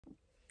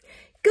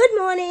Good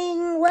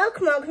morning,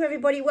 welcome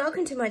everybody,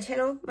 welcome to my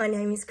channel. My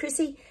name is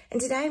Chrissy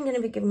and today I'm going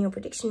to be giving you a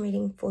prediction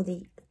reading for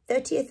the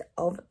 30th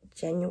of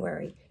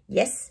January.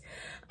 Yes,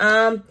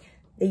 the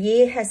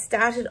year has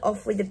started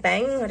off with a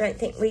bang. I don't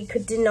think we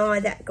could deny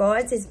that,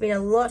 guys. There's been a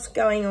lot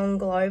going on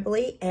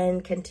globally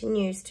and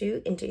continues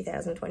to in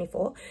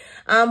 2024.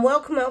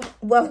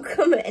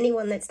 Welcome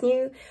anyone that's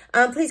new.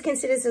 Please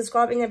consider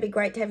subscribing. That'd be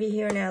great to have you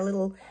here in our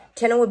little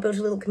channel. We've built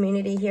a little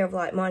community here of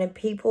like-minded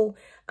people.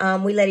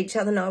 We let each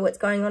other know what's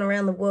going on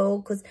around the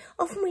world because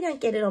often we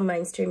don't get it on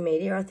mainstream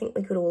media. I think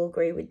we could all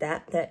agree with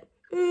that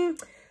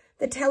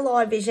the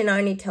television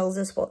only tells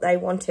us what they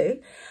want to.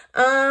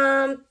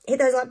 Hit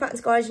those like buttons,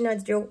 guys, you know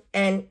the drill,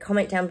 and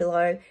comment down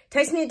below.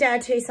 Takes me a day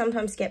or two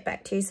sometimes to get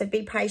back to you, so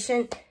be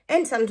patient.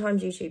 And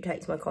sometimes YouTube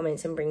takes my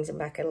comments and brings them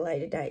back at a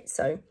later date,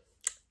 so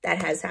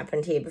that has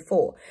happened here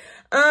before.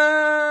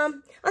 I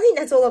think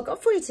that's all I've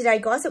got for you today,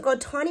 guys. I've got a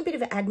tiny bit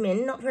of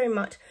admin, not very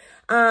much.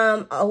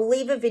 I'll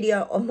leave a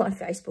video on my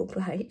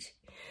Facebook page,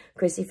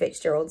 Chrissy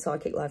Fitzgerald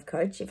Psychic Life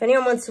Coach. If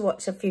anyone wants to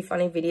watch a few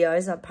funny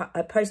videos,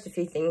 I post a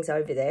few things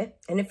over there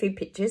and a few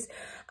pictures.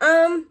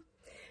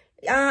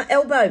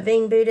 Elbow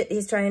being booed at the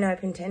Australian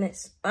Open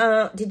tennis.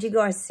 Did you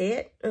guys see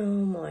it? Oh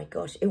my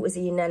gosh, it was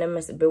a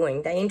unanimous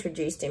booing. They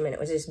introduced him and it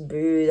was just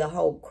boo. The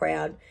whole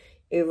crowd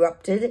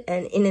erupted,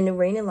 and in an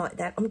arena like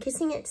that, I'm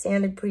guessing it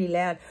sounded pretty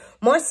loud.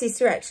 My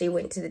sister actually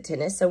went to the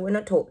tennis, so when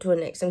I talk to her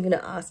next, I'm going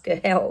to ask her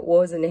how it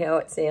was and how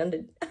it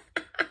sounded.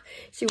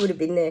 She would have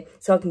been there,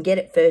 so I can get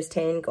it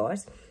firsthand,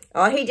 guys.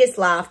 Oh, he just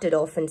laughed it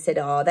off and said,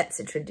 oh, that's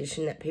a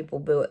tradition that people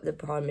boo at the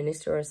Prime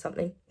Minister or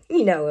something.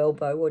 You know,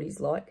 Elbow, what he's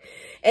like.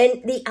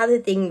 And the other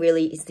thing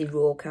really is the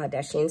Royal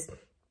Kardashians.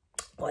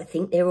 I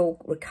think they're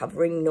all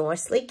recovering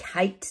nicely.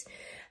 Kate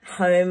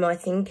home, I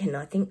think, and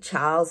I think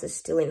Charles is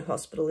still in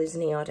hospital,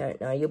 isn't he? I don't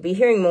know. You'll be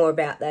hearing more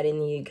about that in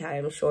the UK.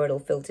 I'm sure it'll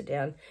filter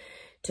down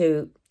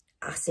to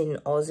us in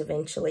Oz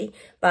eventually,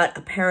 but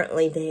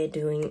apparently they're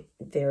doing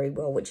very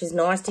well, which is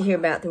nice to hear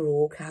about the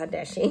Royal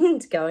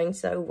Kardashians going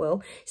so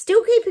well.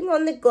 Still keeping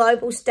on the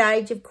global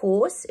stage, of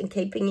course, and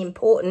keeping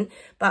important,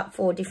 but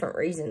for different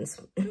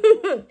reasons.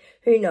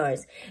 Who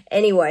knows?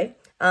 Anyway,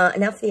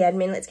 enough of the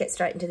admin. Let's get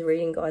straight into the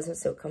reading, guys, and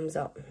see what comes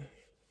up.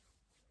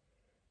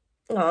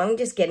 Oh, I'm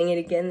just getting it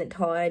again. The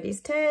tide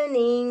is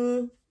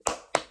turning.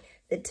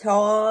 The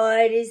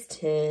tide is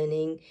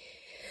turning.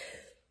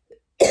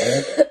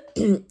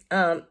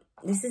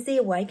 This is the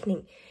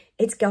awakening.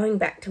 It's going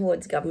back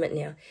towards government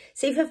now.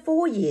 See, for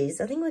 4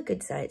 years, I think we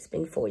could say it's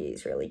been 4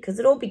 years, really, because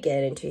it all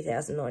began in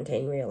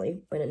 2019,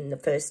 really, when in the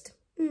first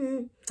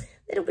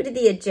little bit of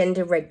the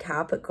agenda red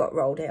carpet got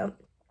rolled out.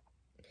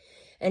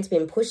 And it's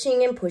been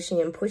pushing and pushing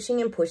and pushing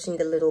and pushing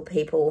the little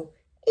people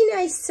in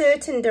a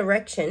certain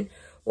direction.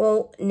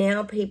 Well,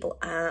 now people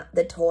are,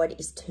 the tide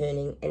is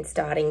turning and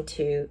starting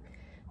to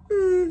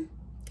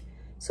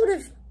sort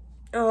of,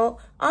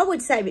 I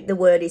would say the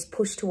word is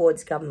push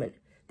towards government.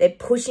 They're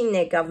pushing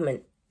their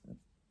government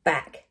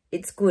back.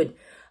 It's good.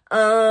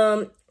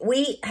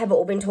 We have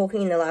all been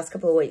talking in the last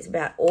couple of weeks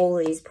about all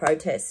these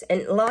protests.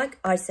 And like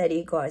I say to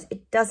you guys,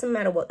 it doesn't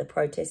matter what the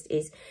protest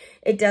is.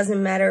 It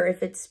doesn't matter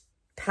if it's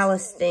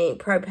Palestine,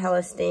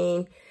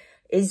 pro-Palestine,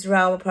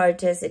 Israel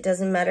protest. It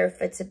doesn't matter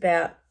if it's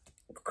about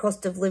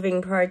cost of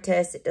living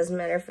protests. It doesn't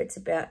matter if it's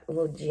about,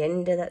 well,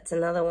 gender. That's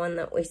another one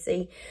that we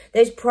see.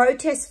 There's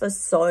protests for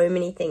so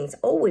many things.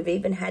 Oh, we've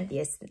even had,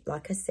 yes,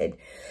 like I said,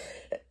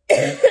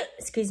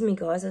 excuse me,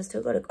 guys, I've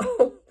still got a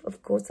cold.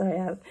 Of course I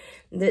have.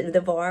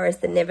 The virus,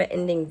 the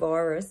never-ending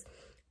virus.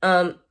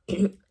 The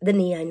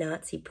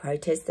neo-Nazi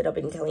protest that I've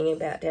been telling you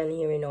about down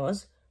here in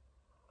Oz.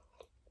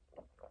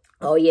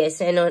 Oh, yes,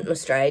 and on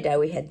Australia Day,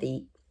 we had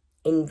the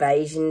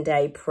Invasion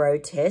Day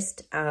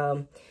protest.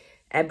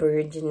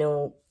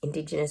 Aboriginal,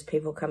 Indigenous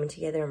people coming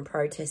together and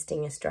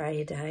protesting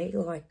Australia Day.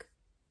 Like,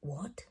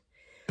 what?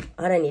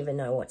 I don't even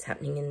know what's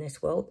happening in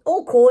this world.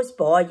 All caused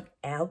by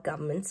our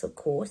governments, of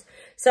course.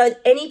 So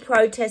any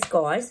protest,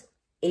 guys,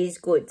 is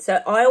good.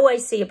 So I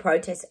always see a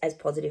protest as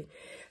positive.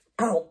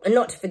 Oh, and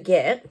not to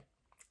forget,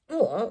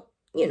 well,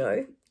 you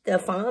know, the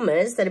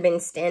farmers that have been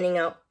standing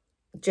up,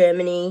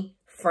 Germany,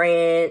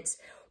 France,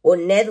 or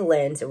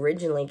Netherlands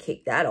originally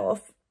kicked that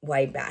off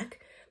way back.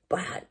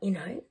 But, you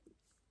know,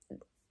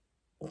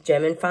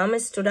 German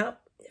farmers stood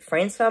up.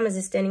 France farmers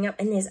are standing up.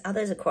 And there's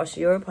others across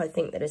Europe, I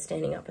think, that are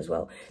standing up as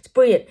well. It's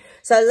brilliant.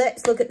 So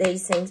let's look at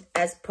these things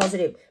as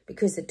positive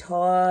because the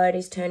tide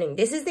is turning.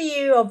 This is the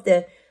year of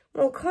the,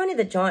 well, kind of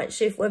the giant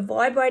shift. We're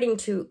vibrating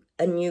to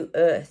a new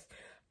earth.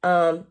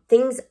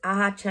 Things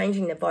are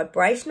changing. The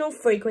vibrational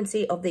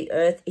frequency of the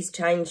earth is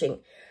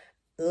changing.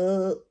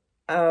 So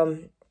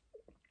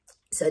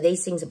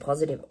these things are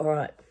positive. All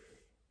right.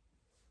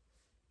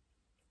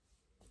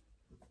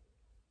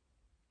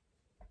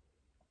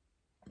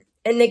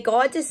 And the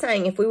guides are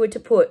saying if we were to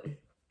put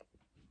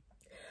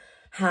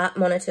heart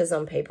monitors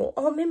on people.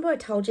 Oh, remember I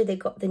told you they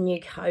got the new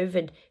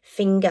COVID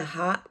finger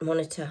heart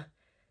monitor.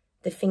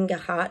 The finger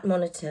heart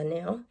monitor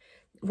now.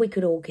 We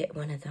could all get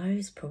one of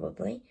those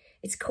probably.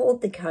 It's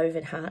called the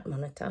COVID heart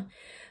monitor.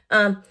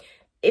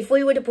 If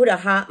we were to put a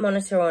heart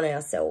monitor on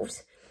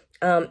ourselves,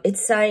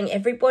 It's saying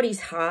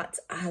everybody's hearts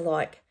are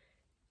like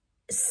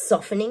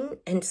softening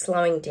and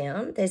slowing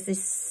down. There's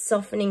this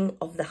softening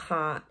of the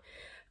heart.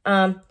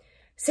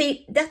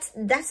 See, that's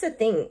the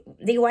thing.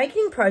 The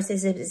awakening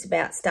process is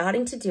about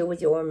starting to deal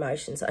with your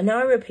emotions. I know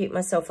I repeat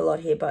myself a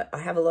lot here, but I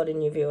have a lot of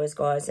new viewers,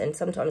 guys, and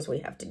sometimes we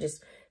have to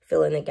just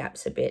fill in the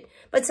gaps a bit.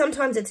 But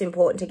sometimes it's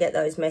important to get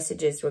those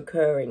messages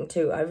recurring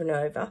too, over and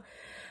over.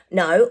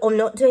 No, I'm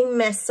not doing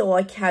mass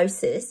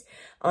psychosis.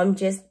 I'm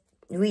just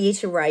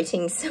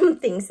reiterating some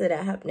things that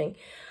are happening.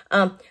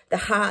 The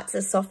hearts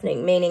are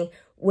softening, meaning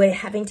we're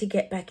having to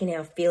get back in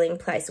our feeling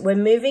place. We're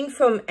moving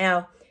from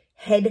our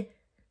head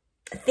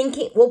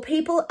thinking, well,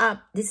 people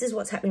are, this is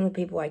what's happening with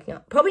people waking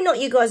up. Probably not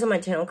you guys on my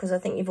channel, because I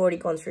think you've already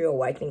gone through your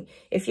awakening.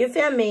 If you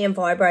found me and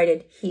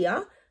vibrated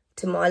here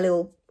to my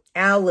little,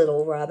 our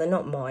little rather,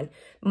 not mine,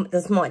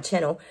 that's my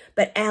channel,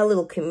 but our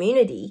little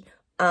community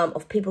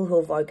of people who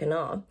have woken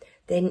up,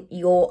 then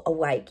you're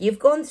awake. You've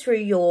gone through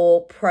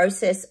your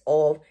process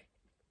of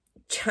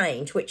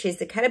change, which is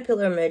the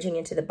caterpillar emerging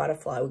into the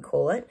butterfly, we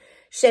call it,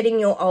 shedding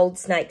your old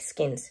snake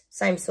skins,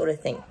 same sort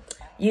of thing.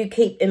 You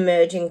keep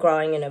emerging,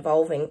 growing and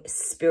evolving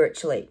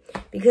spiritually,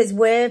 because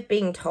we're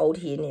being told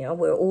here now,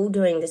 we're all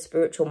doing the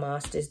spiritual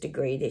master's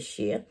degree this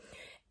year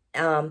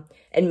and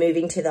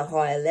moving to the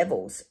higher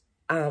levels,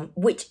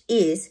 which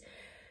is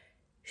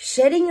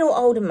shedding your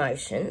old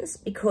emotions,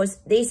 because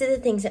these are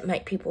the things that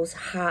make people's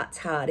hearts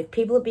hard. If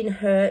people have been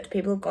hurt,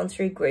 people have gone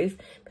through grief,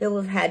 people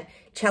have had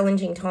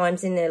challenging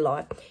times in their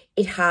life,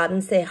 it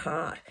hardens their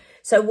heart.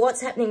 So what's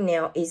happening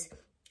now is,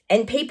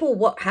 and people,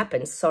 what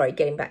happens, sorry,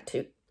 getting back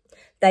to,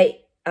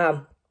 they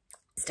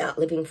start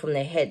living from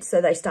their head.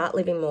 So they start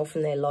living more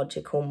from their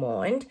logical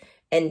mind,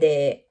 and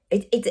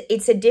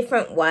it's a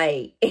different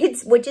way.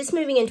 We're just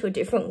moving into a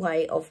different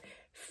way of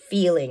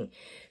feeling.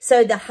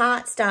 So the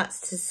heart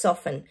starts to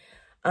soften.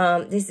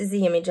 This is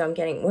the image I'm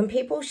getting. When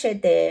people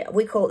shed their,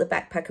 we call it the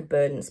backpack of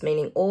burdens,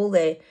 meaning all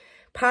their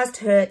past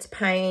hurts,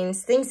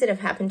 pains, things that have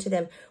happened to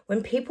them.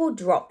 When people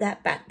drop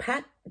that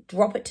backpack,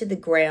 drop it to the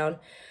ground,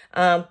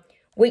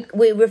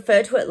 we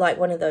refer to it like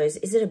one of those,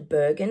 is it a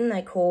Bergen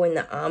they call in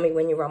the army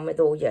when you run with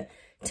all your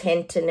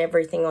tent and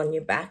everything on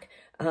your back?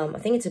 I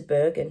think it's a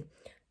Bergen.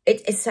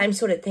 It's the same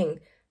sort of thing.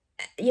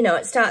 You know,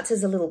 it starts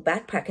as a little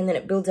backpack and then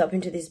it builds up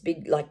into this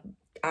big like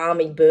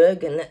army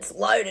Bergen that's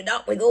loaded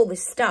up with all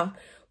this stuff.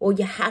 Well,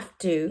 you have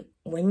to,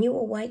 when you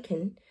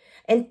awaken,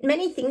 and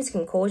many things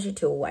can cause you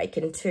to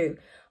awaken too,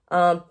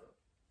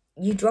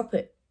 you drop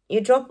it. You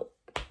drop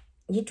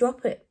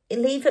it. You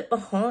leave it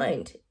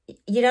behind.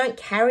 You don't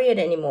carry it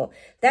anymore.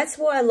 That's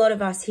why a lot of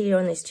us here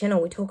on this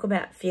channel, we talk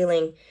about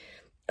feeling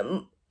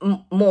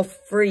more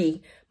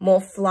free,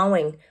 more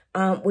flowing.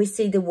 We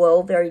see the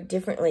world very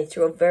differently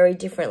through a very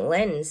different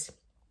lens.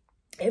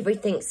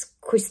 Everything's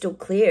crystal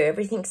clear.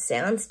 Everything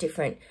sounds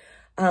different.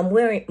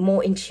 We're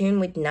more in tune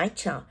with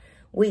nature.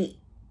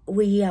 We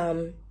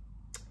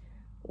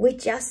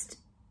just,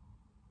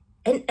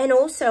 and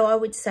also I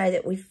would say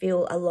that we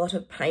feel a lot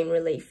of pain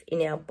relief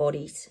in our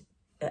bodies,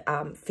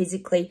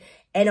 physically,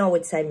 and I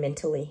would say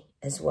mentally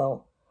as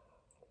well.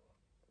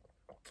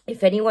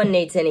 If anyone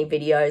needs any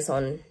videos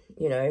on,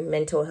 you know,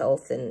 mental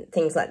health and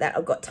things like that,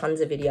 I've got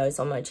tons of videos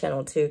on my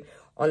channel too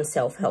on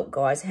self-help,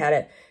 guys, how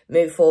to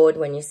move forward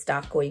when you're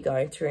stuck or you're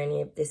going through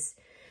any of this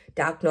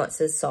dark nights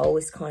of the soul,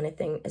 this kind of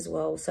thing as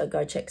well. So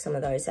go check some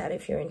of those out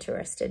if you're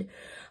interested.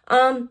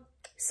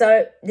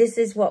 So this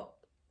is what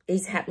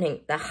is happening.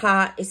 The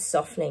heart is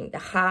softening. The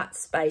heart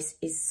space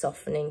is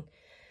softening.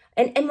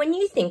 And when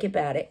you think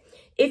about it,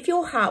 if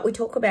your heart, we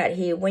talk about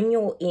here, when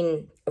you're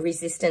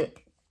resistant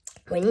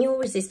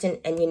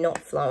and you're not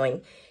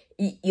flowing,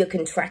 you're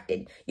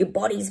contracted. Your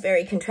body's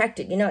very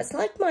contracted. You know, it's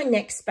like my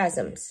neck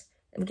spasms.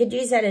 We could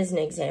use that as an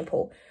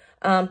example.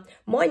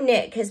 My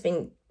neck has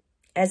been,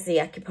 as the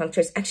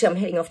acupuncturist, actually I'm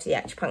heading off to the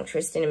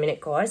acupuncturist in a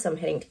minute, guys. I'm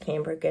heading to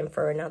Canberra again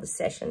for another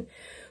session.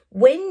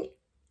 When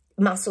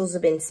muscles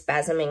have been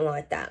spasming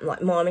like that,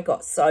 like mine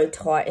got so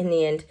tight in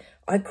the end,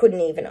 I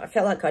couldn't even, I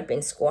felt like I'd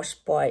been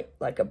squashed by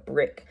like a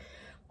brick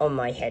on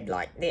my head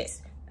like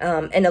this.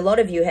 And a lot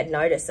of you had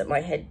noticed that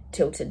my head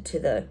tilted to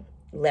the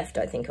left,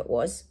 I think it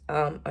was.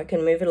 I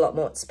can move it a lot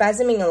more.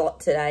 Spasming a lot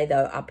today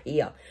though up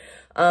here.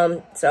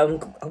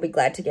 So I'll be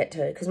glad to get to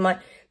her, because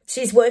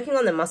she's working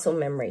on the muscle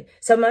memory.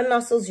 So my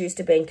muscles used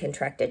to being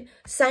contracted.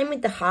 Same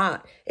with the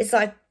heart. It's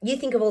like, you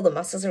think of all the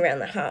muscles around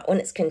the heart, when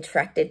it's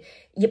contracted,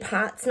 your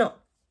heart's not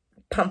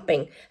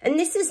pumping. And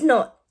this is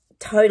not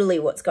totally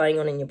what's going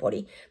on in your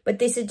body, but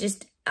this is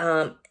just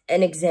an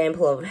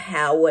example of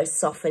how we're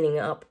softening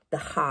up the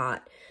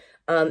heart.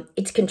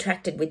 It's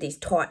contracted with these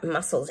tight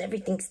muscles.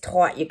 Everything's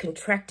tight. You're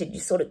contracted.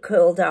 You're sort of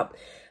curled up.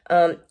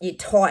 You're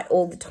tight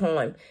all the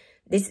time.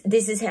 This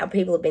is how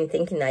people have been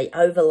thinking. They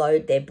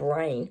overload their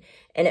brain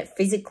and it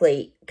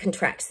physically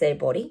contracts their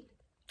body.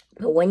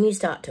 But when you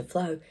start to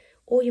flow,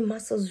 all your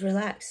muscles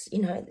relax.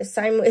 You know, the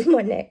same with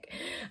my neck.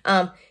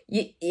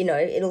 You know,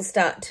 it'll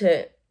start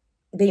to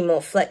be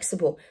more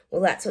flexible.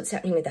 Well, that's what's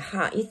happening with the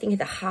heart. You think of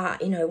the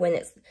heart, you know, when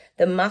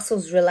the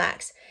muscles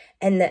relax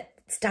and that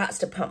starts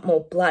to pump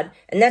more blood.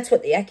 And that's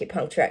what the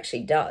acupuncture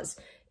actually does.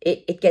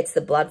 it gets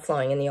the blood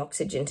flowing and the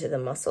oxygen to the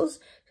muscles.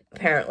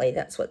 Apparently,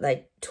 that's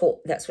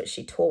what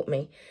she taught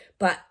me.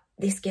 But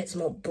this gets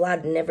more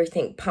blood and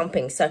everything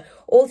pumping. So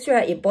all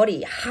throughout your body,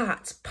 your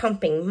heart's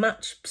pumping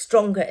much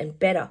stronger and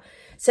better.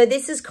 So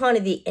this is kind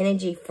of the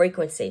energy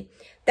frequency.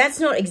 That's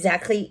not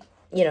exactly,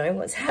 you know,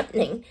 what's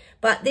happening,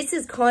 but this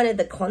is kind of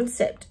the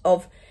concept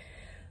of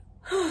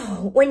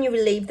when you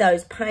relieve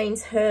those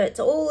pains, hurts,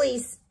 all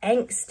these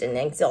angst and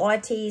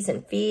anxieties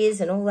and fears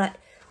and all that,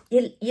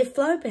 you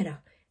flow better.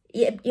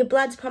 Your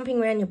blood's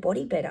pumping around your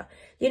body better.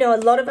 You know, a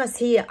lot of us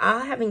here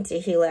are having to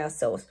heal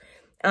ourselves.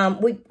 A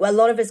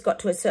lot of us got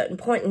to a certain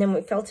point and then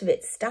we felt a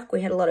bit stuck.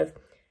 We had a lot of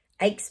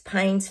aches,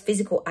 pains,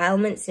 physical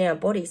ailments in our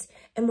bodies,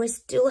 and we're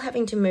still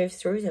having to move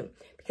through them,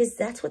 because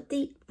that's what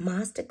the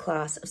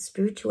masterclass of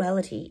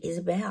spirituality is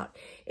about.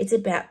 It's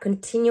about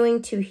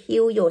continuing to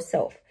heal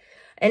yourself.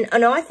 And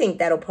I think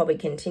that'll probably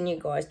continue,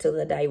 guys, till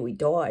the day we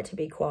die, to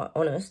be quite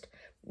honest.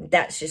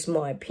 That's just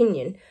my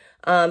opinion.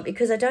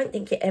 Because I don't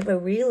think you ever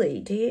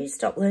really, do you,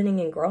 stop learning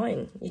and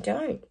growing? You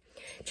don't.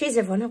 Cheers,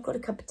 everyone. I've got a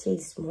cup of tea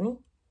this morning.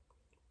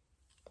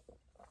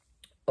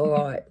 All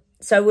right.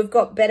 So we've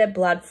got better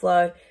blood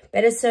flow,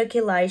 better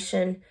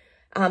circulation,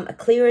 a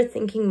clearer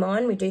thinking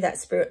mind. We do that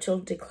spiritual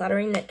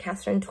decluttering that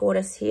Catherine taught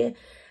us here.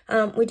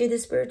 We do the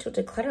spiritual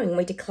decluttering.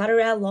 We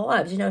declutter our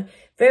lives. You know,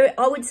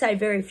 I would say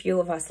very few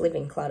of us live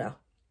in clutter.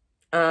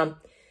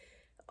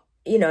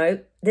 You know,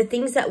 the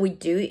things that we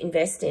do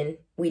invest in,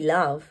 we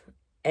love,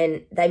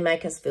 and they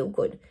make us feel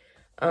good.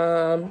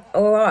 All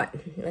right,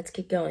 let's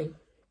keep going.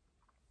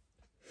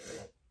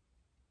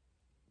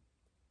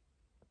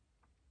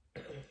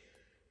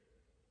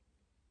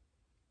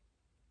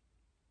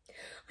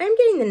 I'm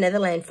getting the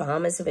Netherlands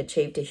farmers have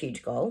achieved a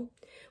huge goal.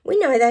 We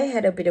know they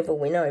had a bit of a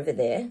win over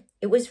there.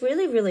 It was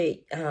really,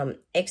 really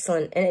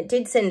excellent, and it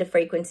did send a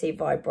frequency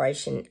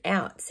vibration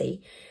out,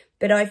 see?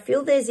 But I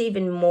feel there's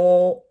even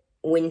more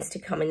wins to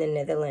come in the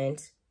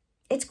Netherlands.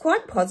 It's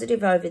quite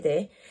positive over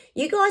there.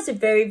 You guys are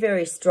very,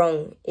 very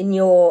strong in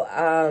your,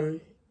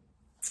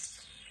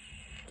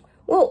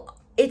 well,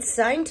 it's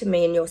saying to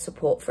me in your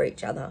support for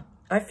each other.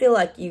 I feel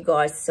like you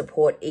guys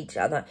support each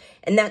other.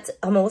 And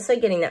I'm also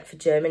getting that for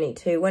Germany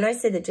too. When I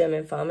said the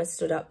German farmers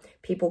stood up,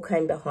 people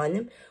came behind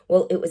them.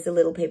 Well, it was the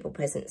little people,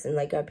 peasants and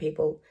Lego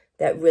people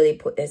that really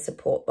put their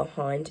support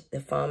behind the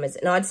farmers.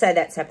 And I'd say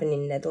that's happened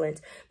in the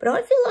Netherlands. But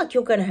I feel like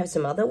you're going to have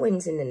some other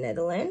wins in the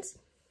Netherlands.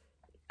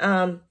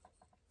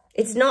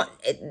 It's not,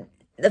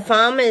 the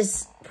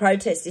farmers'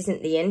 protest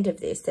isn't the end of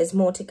this. There's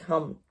more to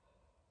come.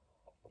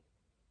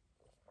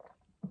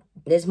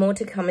 There's more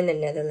to come in the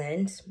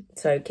Netherlands.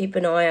 So keep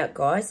an eye out,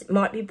 guys. It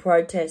might be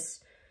protests.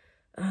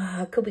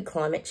 It could be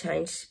climate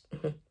change.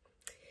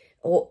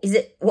 Or is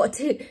it,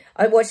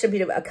 I watched a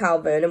bit of a Carl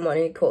Burnham one,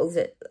 and he calls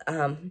it,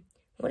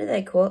 what do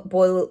they call it?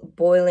 Boil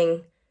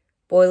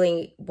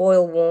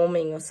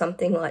warming or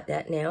something like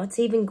that now. It's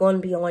even gone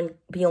beyond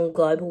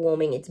global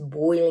warming. It's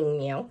boiling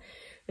now.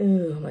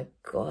 Oh, my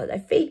God. They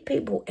feed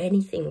people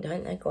anything,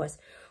 don't they, guys?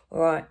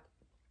 All right.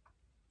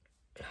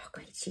 Oh,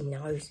 God, she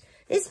knows.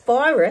 This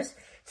virus,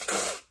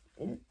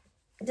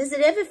 does it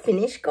ever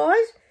finish,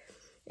 guys?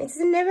 It's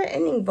a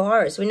never-ending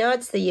virus. We know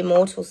it's the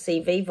immortal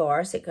CV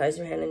virus that goes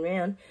round and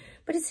round,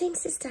 but it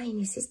seems to stay in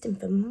your system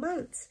for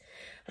months.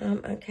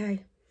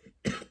 Okay.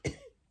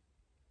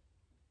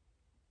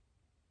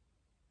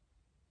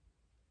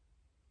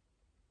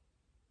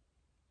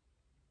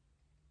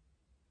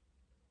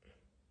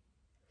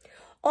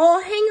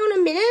 Oh, hang on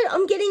a minute.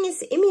 I'm getting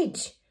this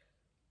image.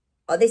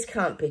 Oh, this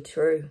can't be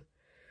true.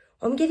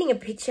 I'm getting a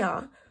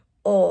picture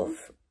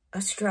of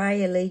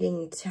Australia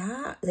leading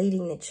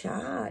the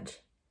charge.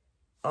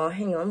 Oh,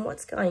 hang on.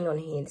 What's going on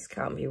here? This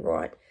can't be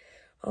right.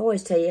 I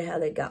always tell you how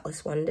they're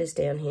gutless wonders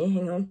down here.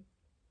 Hang on.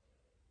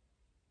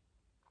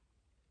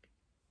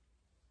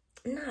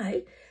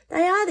 No,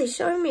 they are. They're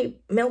showing me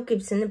Mel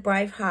Gibson, the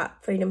Braveheart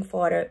freedom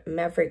fighter,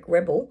 maverick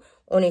rebel,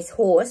 on his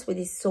horse with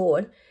his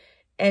sword.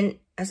 And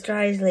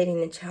Australia's leading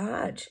the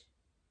charge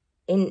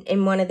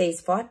in one of these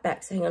fight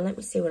backs. Hang on, let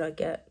me see what I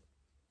get.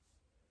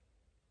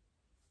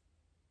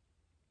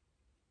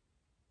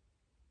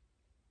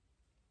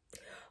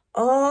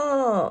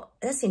 Oh,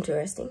 that's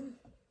interesting.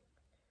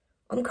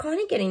 I'm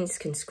kind of getting this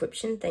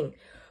conscription thing.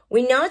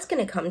 We know it's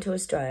going to come to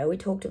Australia. We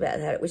talked about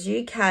that. It was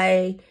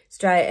UK,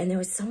 Australia, and there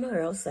was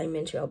somewhere else they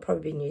mentioned. I'll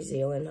probably be New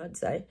Zealand, I'd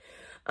say.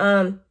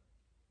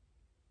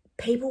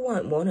 People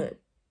won't want it.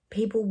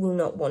 People will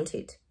not want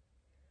it.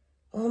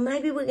 Or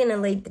maybe we're going to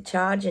lead the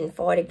charge and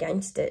fight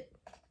against it.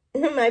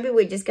 Maybe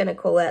we're just going to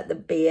call out the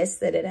BS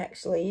that it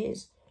actually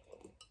is.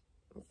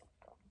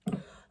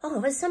 Oh,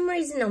 for some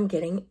reason I'm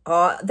getting...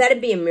 Oh,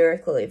 that'd be a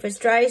miracle. If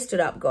Australia stood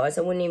up, guys,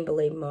 I wouldn't even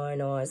believe my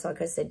own eyes,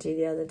 like I said to you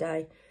the other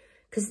day.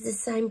 Because the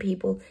same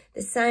people,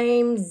 the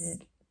same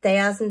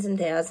thousands and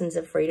thousands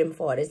of freedom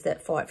fighters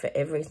that fight for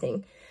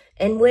everything.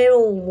 And we're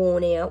all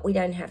worn out. We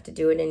don't have to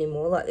do it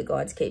anymore, like the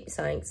guides keep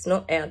saying. It's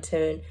not our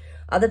turn.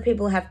 Other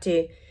people have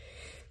to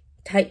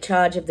take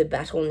charge of the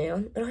battle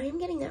now. But I am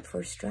getting that for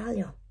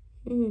Australia.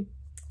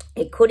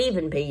 It could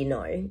even be, you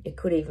know, it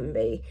could even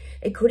be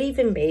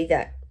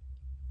that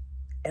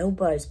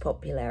Elbow's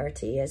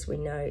popularity, as we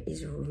know,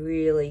 is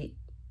really,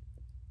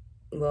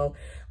 well,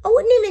 I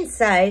wouldn't even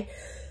say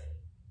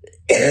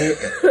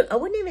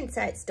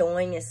it's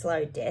dying a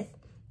slow death.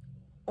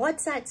 I'd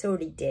say it's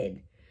already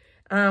dead.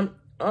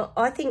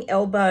 I think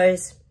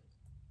Elbow's,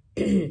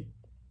 and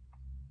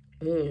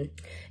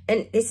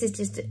this is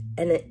just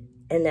an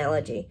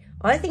analogy.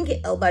 I think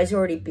Elbow's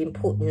already been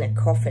put in a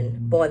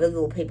coffin by the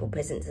little people,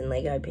 peasants and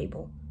Lego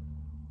people.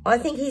 I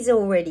think he's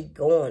already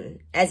gone,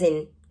 as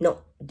in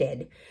not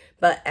dead,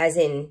 but as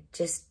in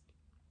just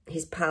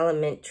his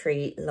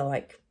parliamentary,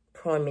 like,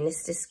 Prime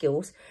Minister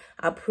skills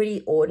are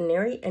pretty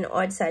ordinary. And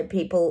I'd say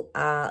people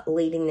are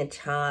leading the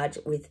charge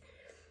with,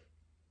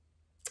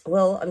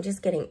 well, I'm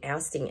just getting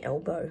ousting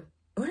Elbow.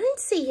 I don't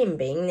see him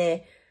being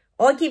there.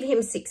 I give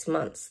him 6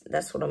 months.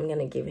 That's what I'm going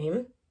to give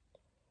him.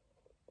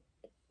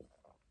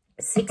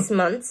 6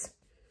 months.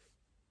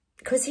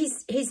 Because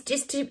he's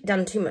just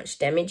done too much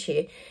damage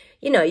here.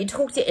 You know, you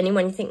talk to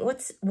anyone, you think,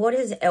 what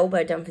has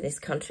Elbow done for this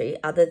country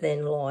other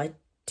than lie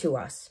to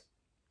us?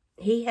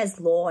 He has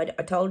lied.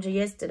 I told you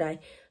yesterday,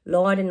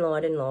 lied and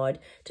lied and lied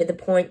to the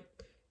point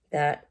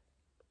that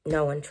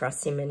no one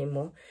trusts him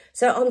anymore.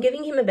 So I'm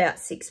giving him about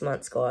 6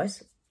 months,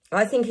 guys.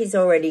 I think he's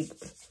already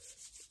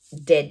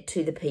dead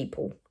to the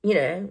people. You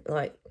know,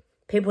 like,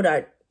 people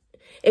don't,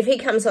 if he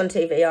comes on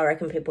TV, I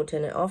reckon people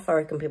turn it off. I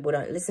reckon people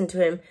don't listen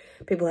to him.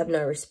 People have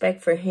no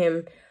respect for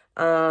him.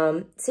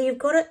 So you've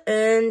got to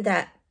earn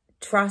that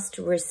trust,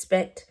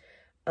 respect,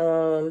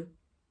 and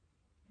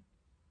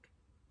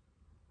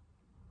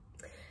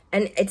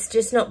it's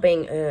just not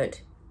being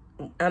earned.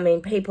 I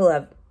mean, people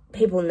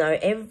know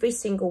every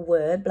single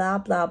word, blah,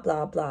 blah,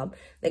 blah, blah,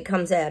 that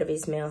comes out of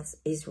his mouth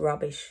is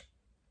rubbish.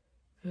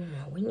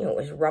 We knew it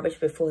was rubbish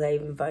before they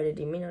even voted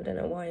him in. I don't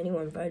know why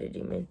anyone voted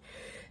him in.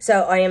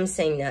 So I am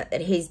seeing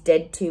that he's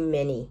dead to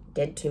many,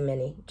 dead to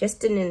many.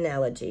 Just an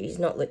analogy. He's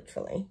not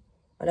literally.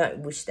 I don't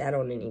wish that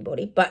on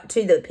anybody. But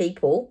to the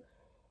people,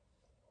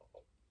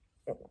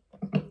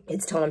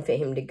 it's time for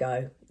him to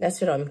go. That's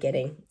what I'm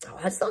getting. Oh,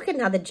 it's like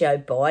another Joe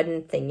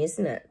Biden thing,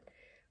 isn't it?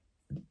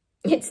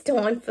 It's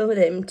time for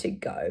them to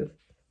go.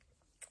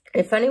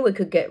 If only we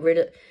could get rid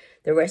of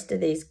the rest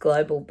of these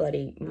global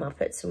bloody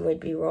muppets and we'd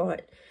be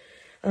right.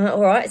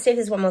 All right, see if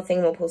there's one more thing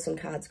and we'll pull some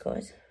cards,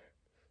 guys.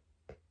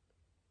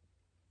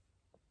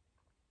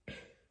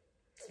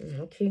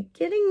 I keep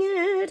getting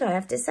it. I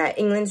have to say,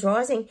 England's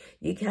rising.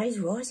 UK's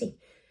rising.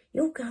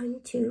 You're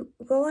going to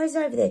rise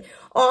over there.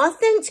 Oh,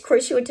 thanks,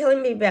 Chris. You were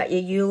telling me about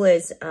your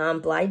Euler's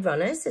Blade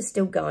Runners. They're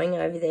still going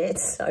over there.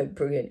 It's so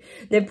brilliant.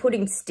 They're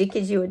putting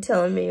stickers, you were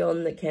telling me,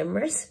 on the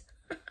cameras.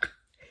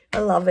 I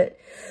love it.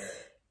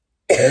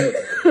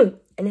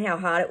 And how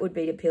hard it would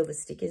be to peel the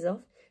stickers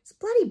off. It's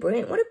bloody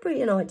brilliant. What a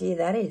brilliant idea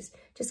that is.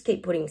 Just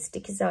keep putting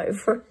stickers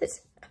over it.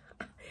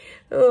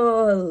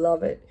 Oh, I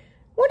love it.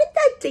 What did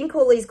they think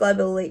all these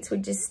global elites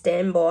would just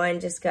stand by and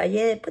just go,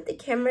 yeah, put the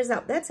cameras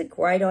up. That's a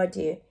great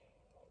idea.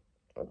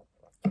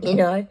 You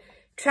know,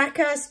 track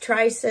us,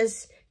 trace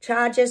us,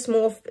 charge us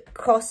more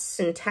costs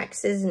and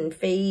taxes and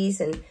fees.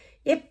 And,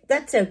 yep,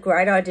 that's a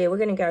great idea. We're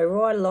going to go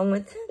right along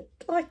with it.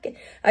 Like,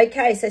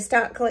 okay, so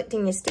start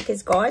collecting your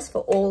stickers, guys,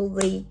 for all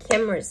the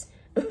cameras.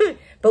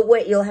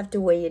 But you'll have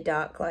to wear your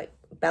dark, like,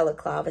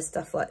 balaclava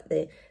stuff, like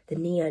the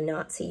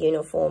neo-Nazi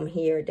uniform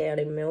here down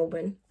in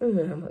Melbourne. Oh,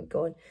 my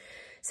God.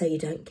 So you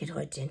don't get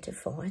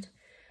identified.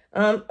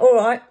 All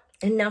right,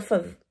 enough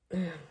of,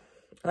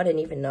 I don't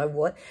even know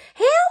what.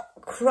 How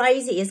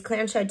crazy has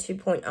Clown Show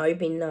 2.0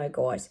 been though,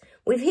 guys?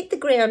 We've hit the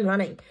ground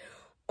running.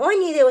 I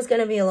knew there was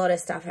going to be a lot of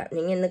stuff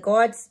happening, and the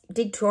guides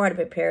did try to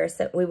prepare us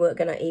that we weren't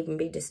going to even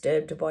be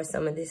disturbed by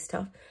some of this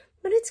stuff.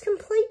 But it's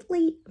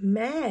completely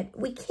mad.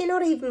 We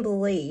cannot even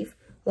believe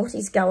what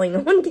is going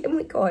on, can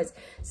we, guys?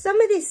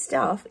 Some of this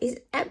stuff is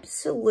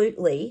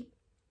absolutely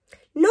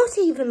not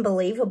even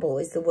believable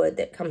is the word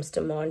that comes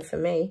to mind for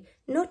me.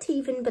 Not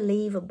even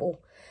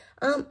believable.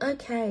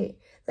 Okay,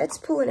 let's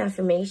pull an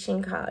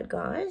affirmation card,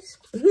 guys.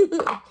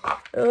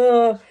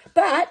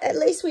 But at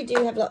least we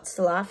do have lots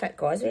to laugh at,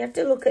 guys. We have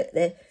to look at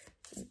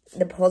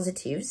the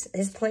positives.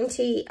 There's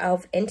plenty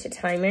of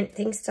entertainment,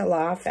 things to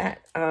laugh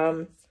at.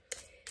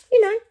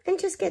 You know, and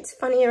just gets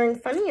funnier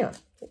and funnier.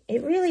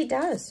 It really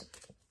does.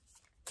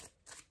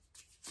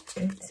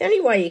 It's the only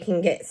way you can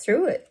get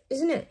through it,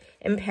 isn't it?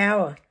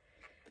 Empower.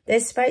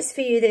 There's space for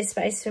you, there's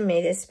space for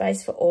me, there's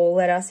space for all.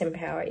 Let us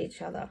empower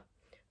each other.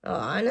 Oh,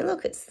 and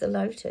look, it's the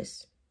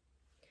lotus.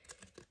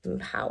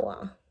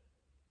 Empower.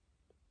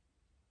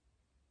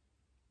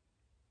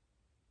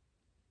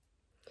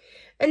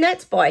 And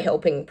that's by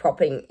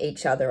propping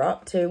each other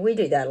up too. We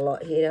do that a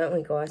lot here, don't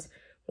we, guys?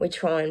 We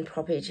try and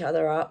prop each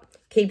other up,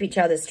 keep each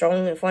other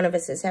strong. If one of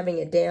us is having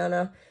a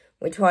downer,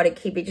 we try to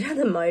keep each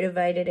other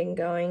motivated and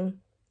going.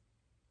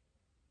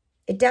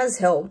 It does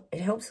help. It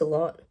helps a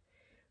lot.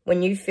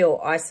 When you feel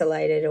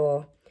isolated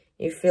or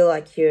you feel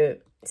like you're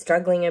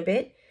struggling a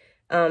bit,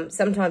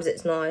 sometimes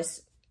it's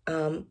nice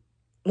when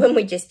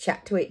we just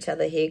chat to each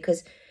other here,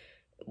 because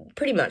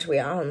pretty much we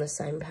are on the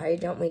same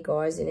page, aren't we,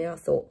 guys, in our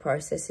thought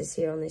processes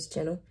here on this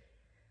channel.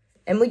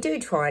 And we do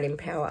try and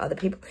empower other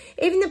people.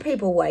 Even the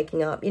people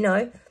waking up, you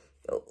know,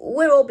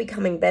 we're all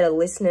becoming better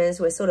listeners.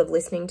 We're sort of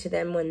listening to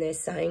them when they're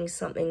saying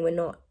something. We're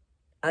not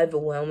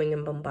overwhelming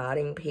and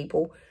bombarding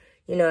people,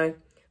 you know.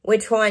 We're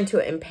trying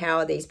to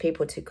empower these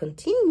people to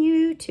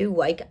continue to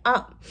wake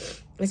up.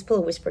 Let's pull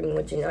a Whispering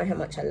Woods. You know how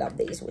much I love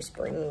these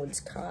Whispering Woods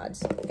cards.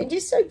 They're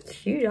just so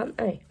cute, aren't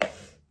they?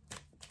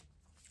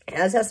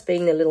 How's us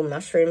being the little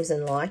mushrooms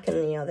and lichen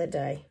the other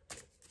day?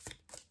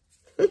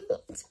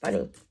 It's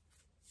funny.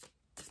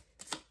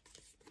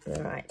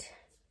 All right.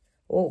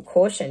 Oh,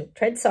 caution.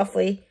 Tread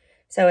softly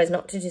so as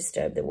not to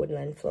disturb the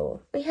woodland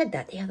floor. We had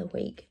that the other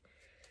week.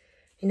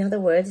 In other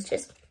words,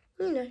 just,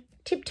 you know,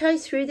 tiptoe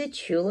through the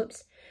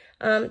tulips.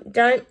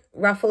 Don't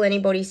ruffle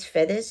anybody's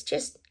feathers.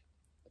 Just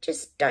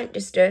don't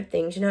disturb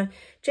things, you know.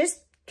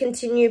 Just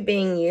continue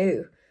being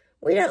you.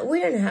 We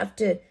don't have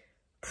to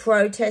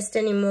protest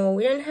anymore.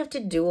 We don't have to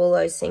do all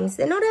those things.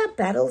 They're not our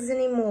battles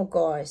anymore,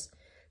 guys.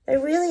 They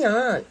really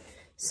aren't.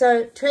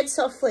 So tread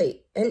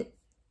softly. And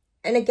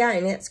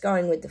again, that's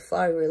going with the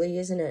flow, really,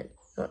 isn't it?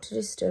 Not to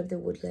disturb the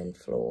woodland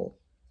floor.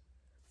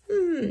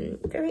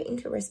 Very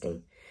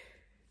interesting.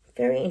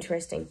 Very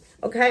interesting.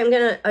 Okay, I'm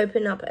going to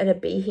open up at a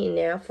B here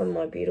now from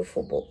my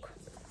beautiful book.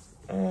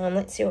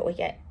 Let's see what we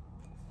get.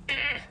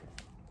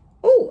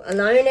 Oh,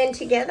 Alone and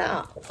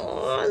Together.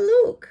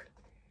 Oh, look.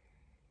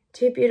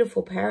 Two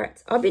beautiful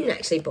parrots. I've been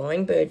actually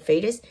buying bird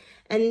feeders.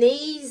 And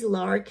these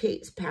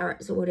lorikeets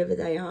parrots, or whatever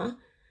they are,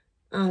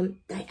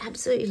 they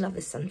absolutely love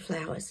the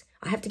sunflowers.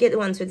 I have to get the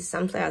ones with the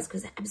sunflowers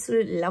because I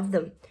absolutely love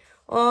them.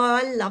 Oh,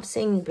 I love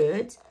seeing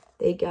birds.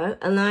 There you go.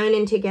 Alone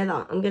and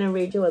Together. I'm going to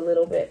read you a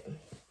little bit.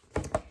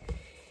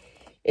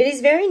 It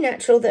is very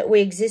natural that we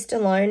exist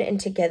alone and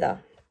together,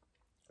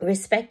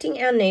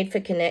 respecting our need for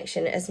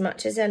connection as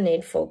much as our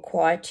need for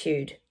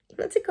quietude.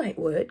 That's a great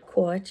word,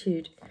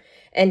 quietude,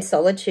 and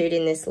solitude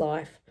in this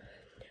life.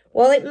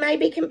 While it may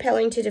be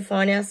compelling to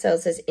define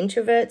ourselves as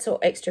introverts or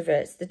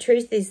extroverts, the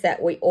truth is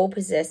that we all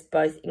possess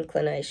both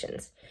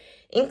inclinations.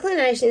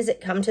 Inclinations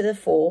that come to the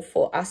fore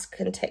for us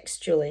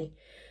contextually.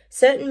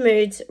 Certain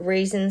moods,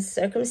 reasons,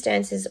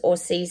 circumstances, or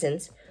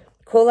seasons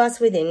call us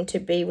within to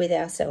be with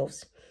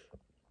ourselves.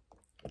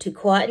 To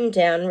quieten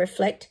down,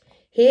 reflect,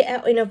 hear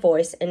our inner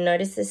voice, and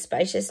notice the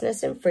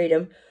spaciousness and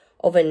freedom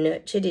of a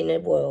nurtured inner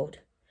world.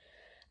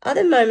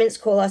 Other moments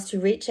call us to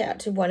reach out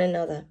to one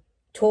another,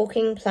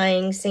 talking,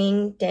 playing,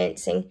 singing,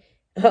 dancing,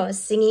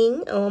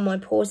 singing, oh my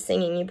poor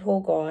singing, you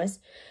poor guys,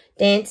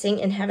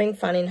 dancing and having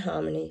fun in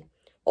harmony.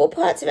 All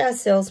parts of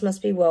ourselves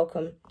must be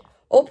welcome.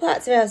 All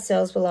parts of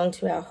ourselves belong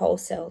to our whole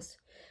selves.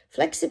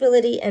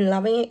 Flexibility and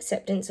loving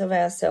acceptance of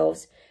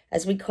ourselves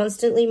as we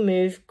constantly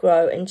move,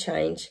 grow and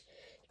change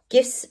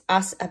gives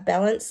us a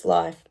balanced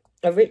life,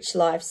 a rich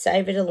life,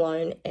 savoured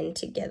alone and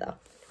together.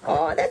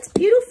 Oh, that's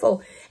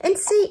beautiful. And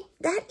see,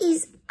 that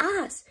is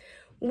us.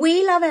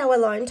 We love our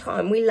alone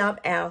time. We love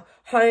our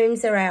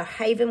homes. They're our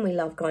haven. We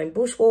love going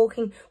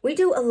bushwalking. We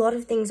do a lot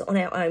of things on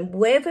our own.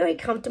 We're very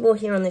comfortable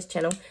here on this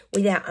channel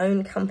with our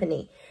own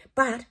company.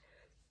 But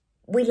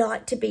we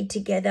like to be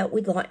together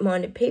with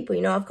like-minded people.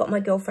 You know, I've got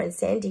my girlfriend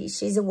Sandy.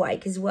 She's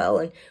awake as well.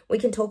 And we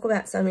can talk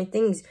about so many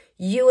things.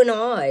 You and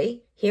I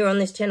here on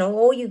this channel,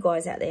 all you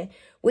guys out there,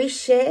 we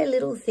share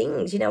little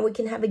things. You know, we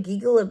can have a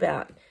giggle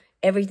about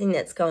everything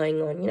that's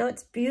going on. You know,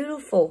 it's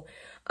beautiful.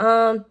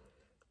 And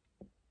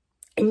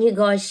you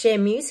guys share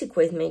music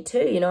with me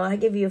too. You know, I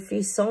give you a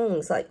few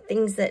songs, like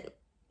things that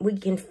we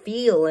can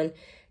feel and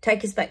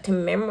take us back to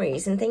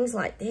memories and things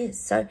like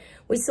this. So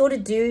we sort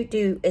of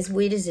do as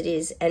weird as it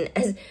is. And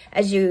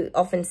as you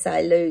often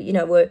say, Lou, you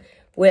know,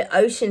 we're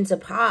oceans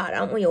apart,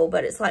 aren't we all?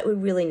 But it's like we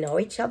really know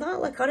each other.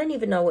 Like, I don't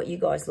even know what you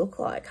guys look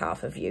like,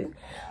 half of you.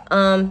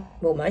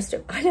 Well, most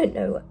of, I don't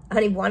know,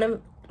 only one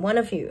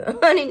of you.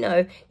 I only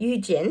know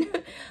you, Jen.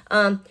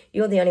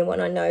 You're the only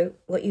one I know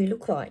what you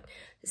look like.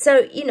 So,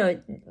 you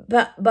know,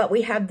 but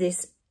we have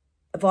this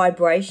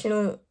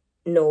vibrational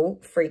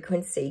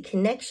frequency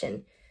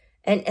connection.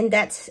 And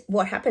that's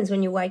what happens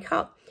when you wake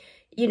up.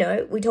 You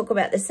know, we talk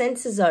about the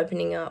senses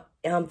opening up,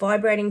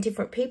 vibrating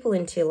different people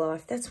into your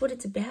life. That's what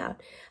it's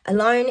about.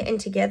 Alone and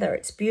together.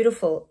 It's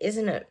beautiful,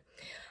 isn't it?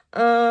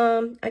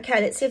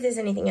 Okay, let's see if there's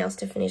anything else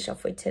to finish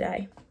off with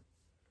today.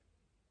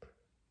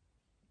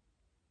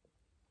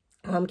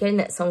 I'm getting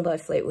that song by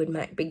Fleetwood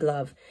Mac, Big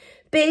Love.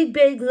 Big,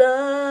 big love.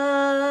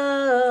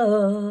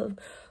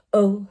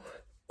 Oh,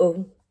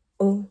 oh,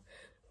 oh.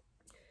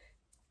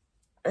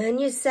 And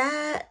you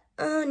sat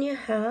on your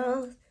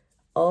house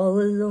all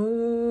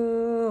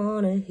alone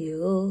on a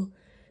hill.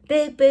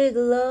 Big, big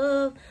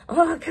love.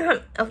 Oh, I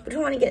can't. I'm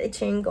trying to get the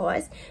tune,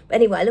 guys. But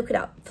anyway, look it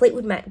up.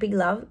 Fleetwood Mac, Big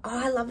Love.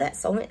 Oh, I love that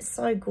song. It's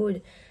so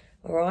good.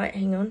 All right,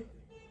 hang on.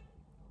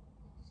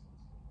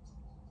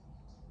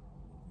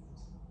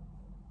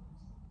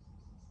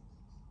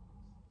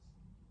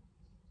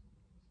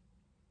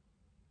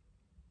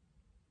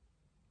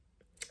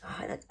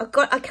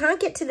 I can't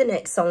get to the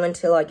next song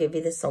until I give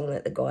you the song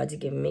that the guides are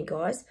giving me,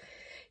 guys.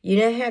 You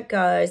know how it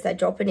goes. They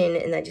drop it in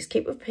and they just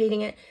keep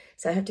repeating it.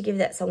 So I have to give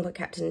that song by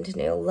Captain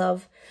Tennille.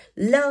 Love,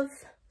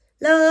 love,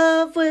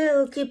 Love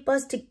will keep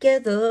us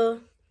together.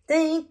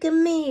 Think of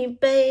me,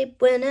 babe,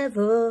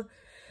 whenever.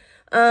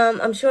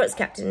 I'm sure it's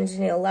Captain and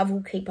Janelle. Love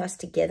will keep us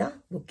together.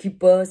 Will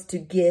keep us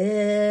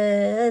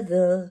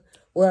together.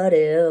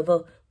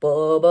 Whatever.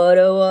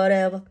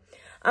 Whatever.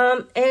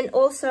 And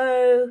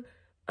also,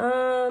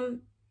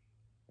 I'm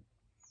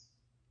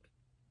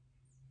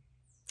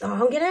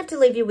going to have to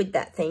leave you with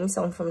that theme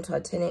song from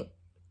Titanic.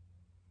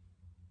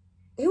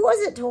 Who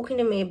was it talking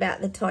to me about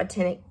the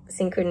Titanic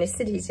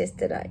synchronicities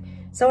yesterday?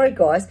 Sorry,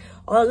 guys.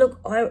 Oh, look,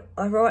 I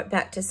write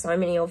back to so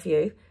many of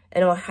you,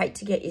 and I hate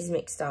to get you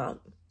mixed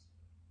up.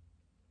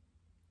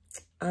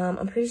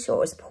 I'm pretty sure it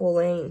was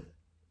Pauline,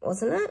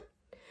 wasn't it?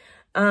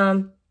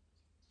 I'm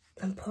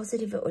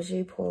positive it was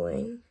you,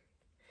 Pauline.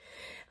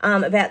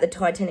 About the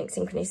Titanic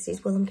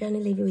synchronicities. Well, I'm going to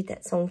leave you with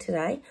that song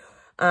today.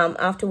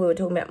 After we were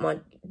talking about my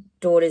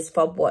daughter's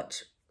fob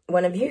watch,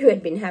 one of you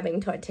had been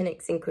having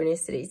Titanic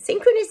synchronicities.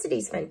 Synchronicity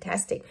is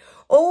fantastic.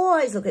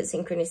 Always look at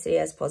synchronicity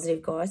as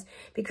positive, guys,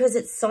 because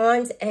it's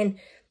signs and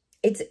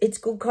it's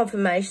good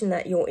confirmation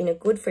that you're in a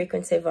good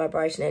frequency of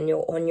vibration and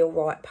you're on your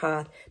right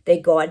path.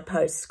 They're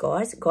guideposts,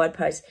 guys,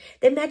 guideposts.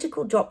 They're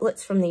magical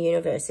droplets from the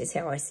universe is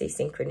how I see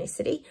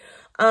synchronicity.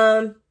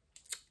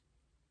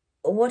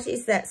 What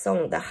is that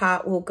song? The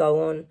Heart Will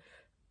Go On.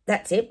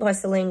 That's it, by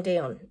Celine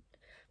Dion.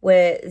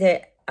 Where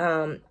they're,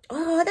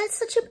 oh, that's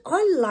such a,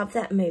 I love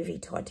that movie,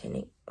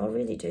 Titanic. I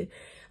really do.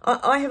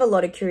 I have a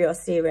lot of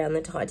curiosity around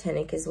the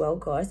Titanic as well,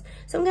 guys.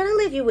 So I'm going to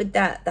leave you with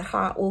that. The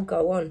heart will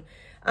go on.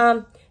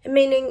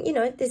 Meaning, you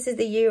know, this is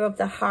the year of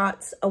the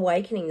heart's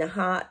awakening, the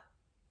heart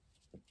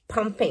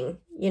pumping,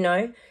 you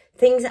know.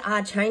 Things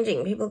are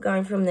changing. People are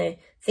going from their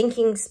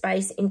thinking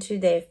space into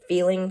their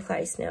feeling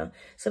place now.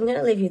 So I'm going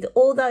to leave you with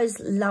all those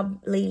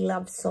lovely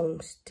love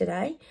songs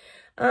today.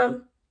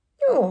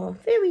 Oh,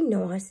 very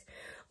nice.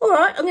 All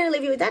right, I'm going to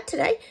leave you with that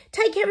today.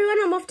 Take care, everyone.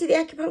 I'm off to the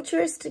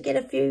acupuncturist to get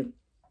a few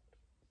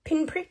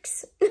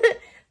pinpricks.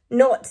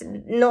 not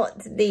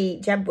the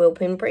jab wheel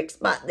pinpricks,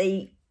 but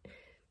the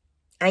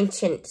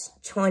ancient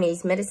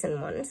Chinese medicine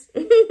ones.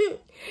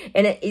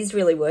 And it is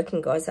really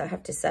working, guys, I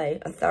have to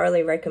say. I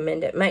thoroughly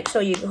recommend it. Make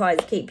sure you guys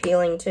keep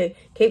healing too.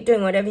 Keep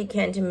doing whatever you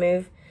can to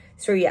move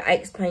through your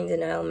aches, pains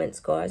and ailments,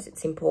 guys.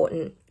 It's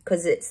important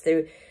because it's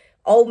through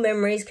old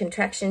memories,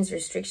 contractions,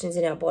 restrictions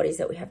in our bodies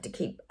that we have to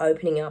keep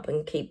opening up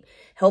and keep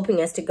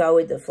helping us to go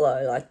with the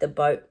flow, like the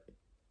boat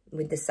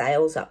with the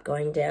sails up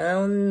going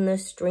down the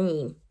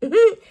stream,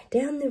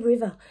 down the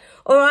river.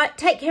 All right,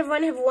 take care,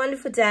 everyone. Have a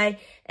wonderful day,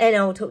 and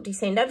I'll talk to you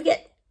soon. Don't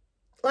forget,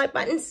 like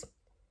buttons.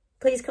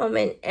 Please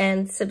comment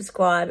and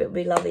subscribe. It would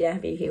be lovely to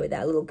have you here with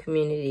our little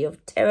community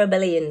of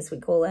Terrabilians, we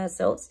call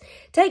ourselves.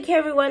 Take care,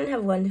 everyone.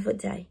 Have a wonderful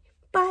day.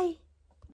 Bye.